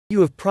You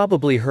have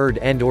probably heard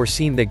and/or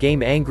seen the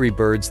game Angry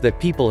Birds that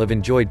people have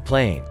enjoyed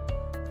playing.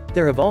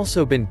 There have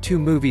also been 2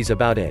 movies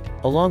about it,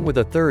 along with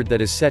a third that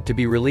is set to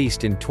be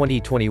released in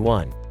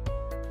 2021.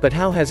 But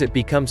how has it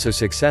become so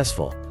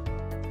successful?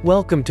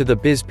 Welcome to the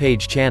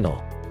TheBizPage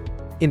channel.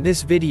 In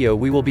this video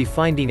we will be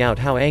finding out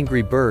how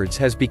Angry Birds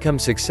has become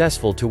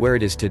successful to where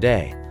it is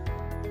today.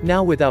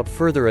 Now without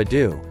further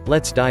ado,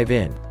 let's dive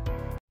in.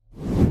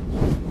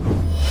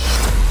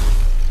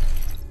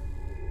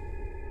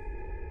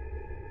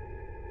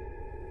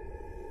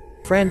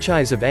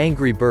 Franchise of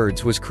Angry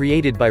Birds was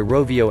created by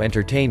Rovio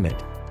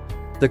Entertainment.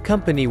 The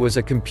company was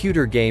a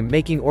computer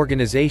game-making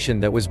organization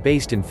that was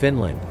based in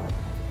Finland.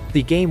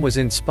 The game was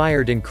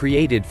inspired and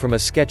created from a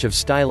sketch of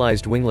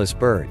stylized wingless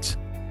birds.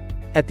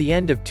 At the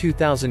end of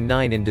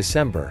 2009 in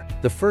December,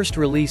 the first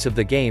release of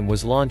the game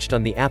was launched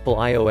on the Apple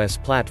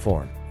iOS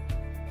platform.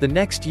 The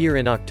next year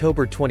in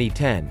October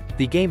 2010,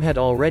 the game had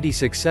already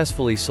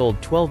successfully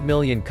sold 12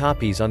 million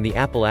copies on the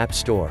Apple App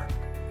Store.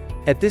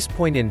 At this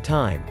point in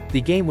time,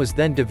 the game was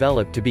then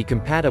developed to be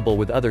compatible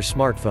with other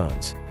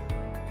smartphones.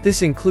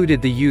 This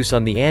included the use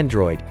on the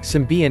Android,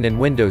 Symbian and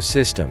Windows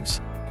systems.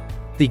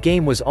 The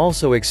game was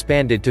also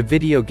expanded to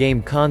video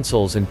game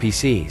consoles and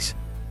PCs.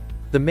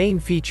 The main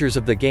features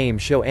of the game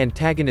show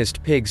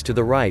antagonist pigs to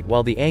the right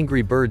while the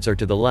Angry Birds are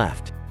to the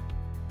left.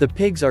 The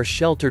pigs are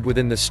sheltered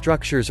within the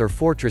structures or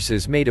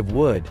fortresses made of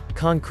wood,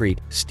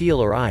 concrete, steel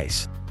or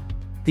ice.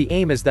 The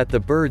aim is that the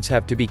birds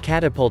have to be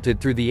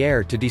catapulted through the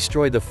air to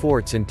destroy the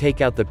forts and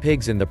take out the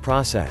pigs in the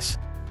process.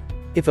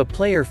 If a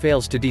player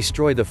fails to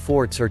destroy the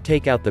forts or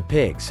take out the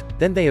pigs,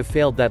 then they have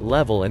failed that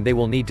level and they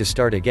will need to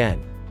start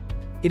again.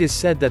 It is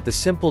said that the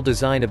simple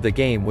design of the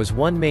game was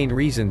one main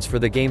reasons for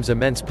the game's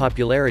immense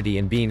popularity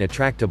and being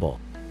attractable.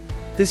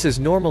 This is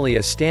normally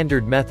a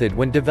standard method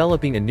when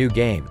developing a new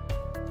game.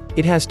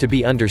 It has to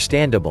be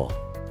understandable.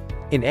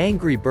 In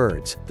Angry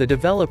Birds, the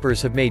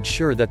developers have made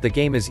sure that the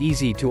game is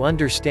easy to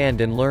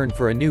understand and learn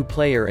for a new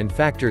player, and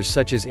factors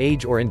such as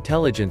age or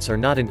intelligence are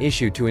not an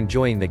issue to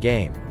enjoying the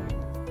game.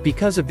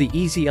 Because of the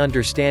easy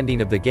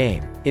understanding of the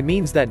game, it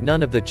means that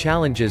none of the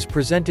challenges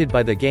presented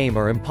by the game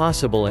are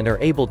impossible and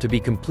are able to be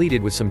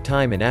completed with some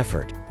time and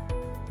effort.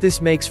 This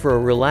makes for a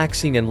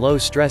relaxing and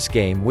low-stress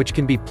game which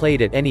can be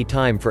played at any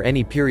time for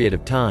any period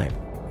of time.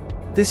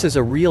 This is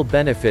a real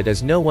benefit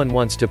as no one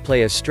wants to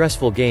play a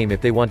stressful game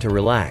if they want to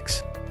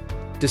relax.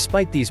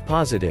 Despite these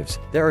positives,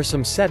 there are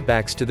some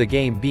setbacks to the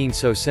game being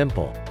so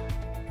simple.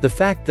 The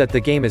fact that the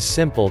game is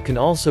simple can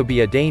also be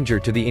a danger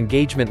to the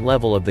engagement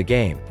level of the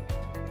game.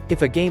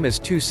 If a game is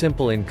too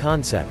simple in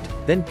concept,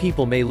 then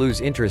people may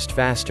lose interest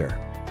faster.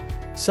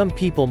 Some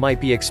people might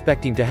be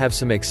expecting to have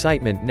some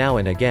excitement now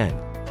and again.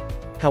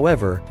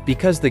 However,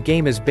 because the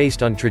game is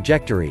based on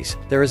trajectories,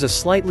 there is a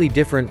slightly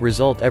different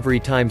result every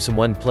time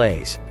someone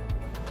plays.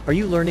 Are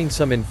you learning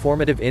some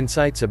informative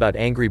insights about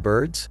Angry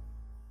Birds?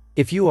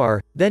 If you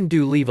are, then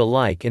do leave a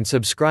like and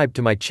subscribe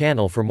to my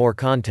channel for more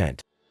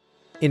content.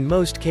 In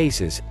most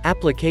cases,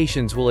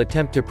 applications will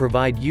attempt to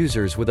provide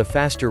users with a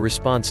faster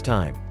response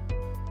time.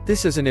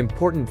 This is an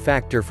important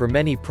factor for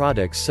many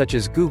products such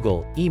as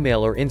Google,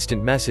 email or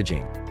instant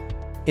messaging.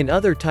 In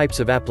other types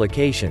of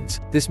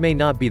applications, this may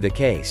not be the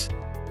case.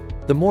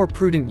 The more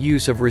prudent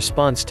use of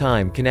response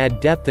time can add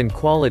depth and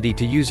quality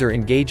to user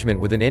engagement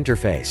with an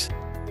interface.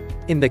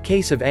 In the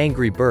case of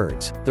Angry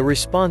Birds, the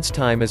response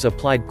time is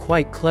applied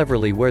quite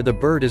cleverly where the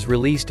bird is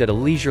released at a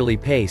leisurely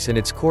pace and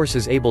its course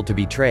is able to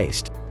be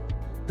traced.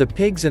 The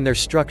pigs and their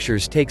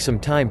structures take some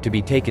time to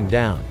be taken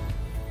down.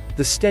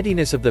 The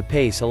steadiness of the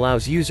pace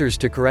allows users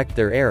to correct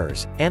their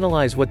errors,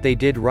 analyze what they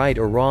did right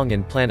or wrong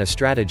and plan a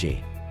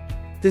strategy.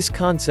 This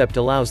concept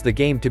allows the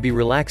game to be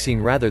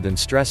relaxing rather than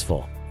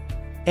stressful.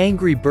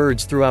 Angry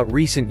Birds throughout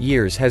recent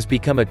years has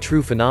become a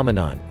true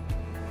phenomenon.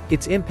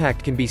 Its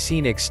impact can be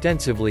seen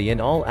extensively in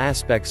all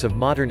aspects of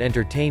modern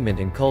entertainment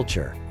and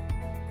culture.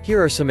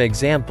 Here are some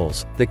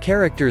examples. The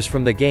characters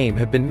from the game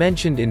have been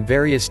mentioned in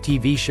various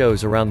TV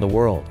shows around the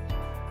world.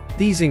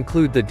 These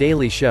include The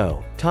Daily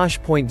Show,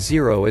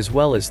 Tosh.0 as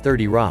well as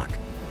 30 Rock.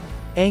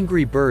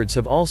 Angry Birds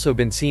have also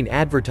been seen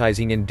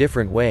advertising in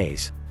different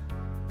ways.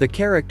 The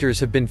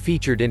characters have been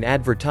featured in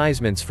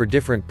advertisements for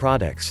different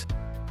products.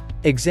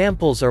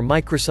 Examples are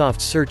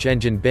Microsoft's search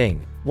engine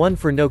Bing, one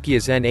for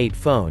Nokia's N8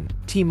 phone,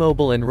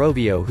 T-Mobile and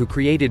Rovio who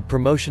created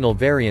promotional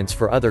variants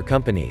for other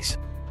companies.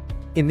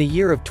 In the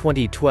year of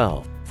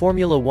 2012,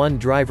 Formula 1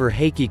 driver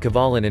Heikki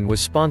Kovalainen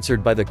was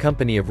sponsored by the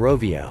company of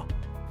Rovio.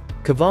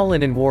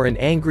 Kovalainen wore an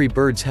Angry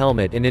Birds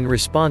helmet and in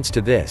response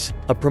to this,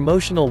 a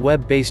promotional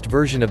web-based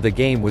version of the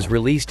game was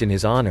released in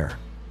his honor.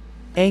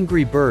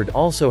 Angry Bird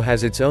also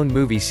has its own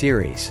movie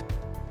series.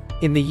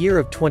 In the year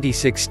of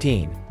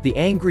 2016, the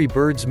Angry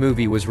Birds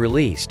movie was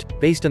released,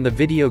 based on the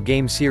video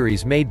game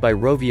series made by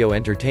Rovio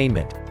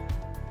Entertainment.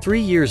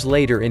 3 years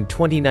later in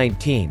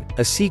 2019,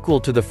 a sequel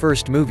to the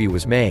first movie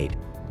was made.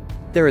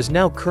 There is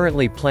now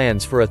currently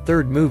plans for a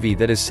third movie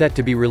that is set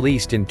to be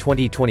released in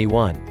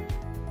 2021.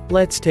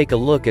 Let's take a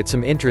look at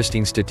some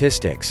interesting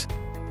statistics.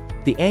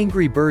 The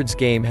Angry Birds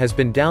game has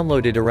been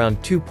downloaded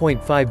around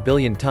 2.5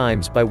 billion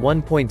times by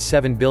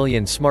 1.7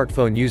 billion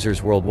smartphone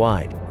users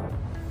worldwide.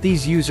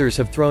 These users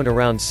have thrown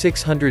around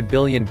 600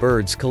 billion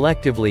birds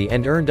collectively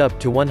and earned up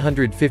to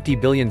 150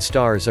 billion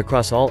stars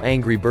across all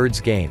Angry Birds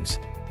games.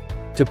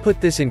 To put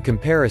this in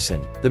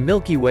comparison, the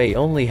Milky Way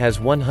only has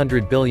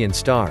 100 billion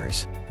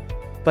stars.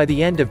 By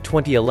the end of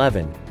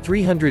 2011,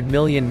 300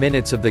 million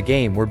minutes of the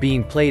game were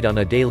being played on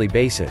a daily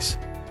basis.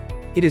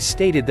 It is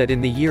stated that in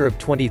the year of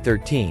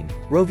 2013,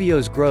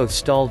 Rovio's growth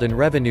stalled and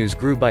revenues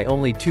grew by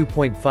only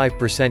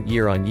 2.5%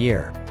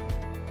 year-on-year.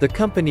 The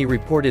company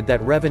reported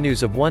that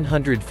revenues of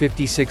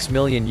 €156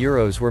 million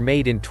were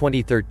made in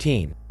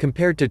 2013,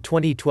 compared to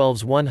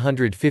 2012's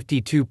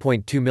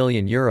 €152.2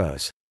 million.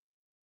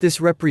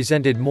 This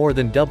represented more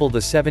than double the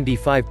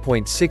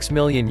 €75.6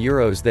 million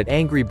that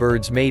Angry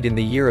Birds made in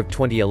the year of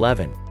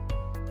 2011.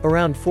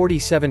 Around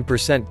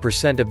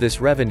 47% of this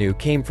revenue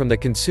came from the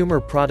consumer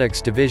products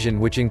division,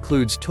 which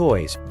includes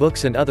toys,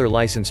 books and other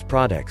licensed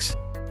products.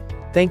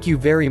 Thank you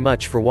very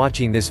much for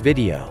watching this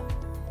video.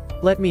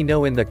 Let me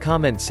know in the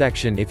comment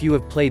section if you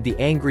have played the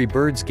Angry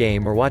Birds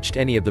game or watched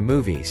any of the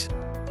movies.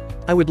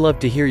 I would love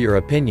to hear your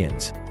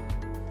opinions.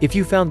 If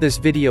you found this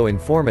video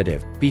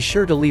informative, be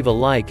sure to leave a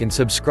like and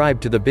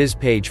subscribe to the Biz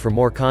page for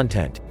more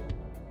content.